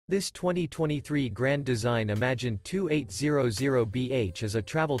This 2023 Grand Design Imagine 2800BH is a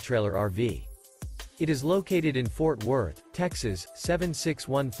travel trailer RV. It is located in Fort Worth, Texas,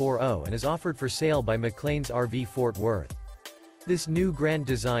 76140 and is offered for sale by McClain's RV Fort Worth. This new Grand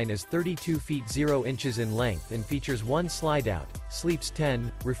Design is 32 feet 0 inches in length and features one slide-out, sleeps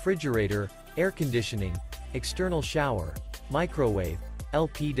 10, refrigerator, air conditioning, external shower, microwave,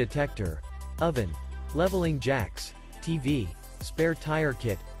 LP detector, oven, leveling jacks, TV, spare tire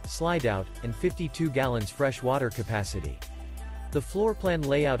kit, slide-out, and 52 gallons fresh water capacity. The floor plan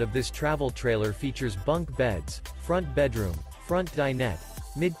layout of this travel trailer features bunk beds, front bedroom, front dinette,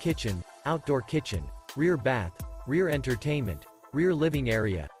 mid-kitchen, outdoor kitchen, rear bath, rear entertainment, rear living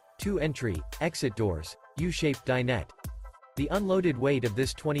area, 2 entry, exit doors, U-shaped dinette. The unloaded weight of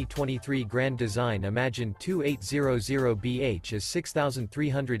this 2023 Grand Design Imagine 2800BH is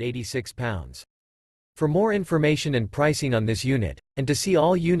 6,386 pounds. For more information and pricing on this unit, and to see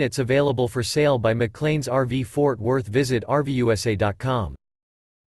all units available for sale by McClain's RV Fort Worth, visit RVUSA.com.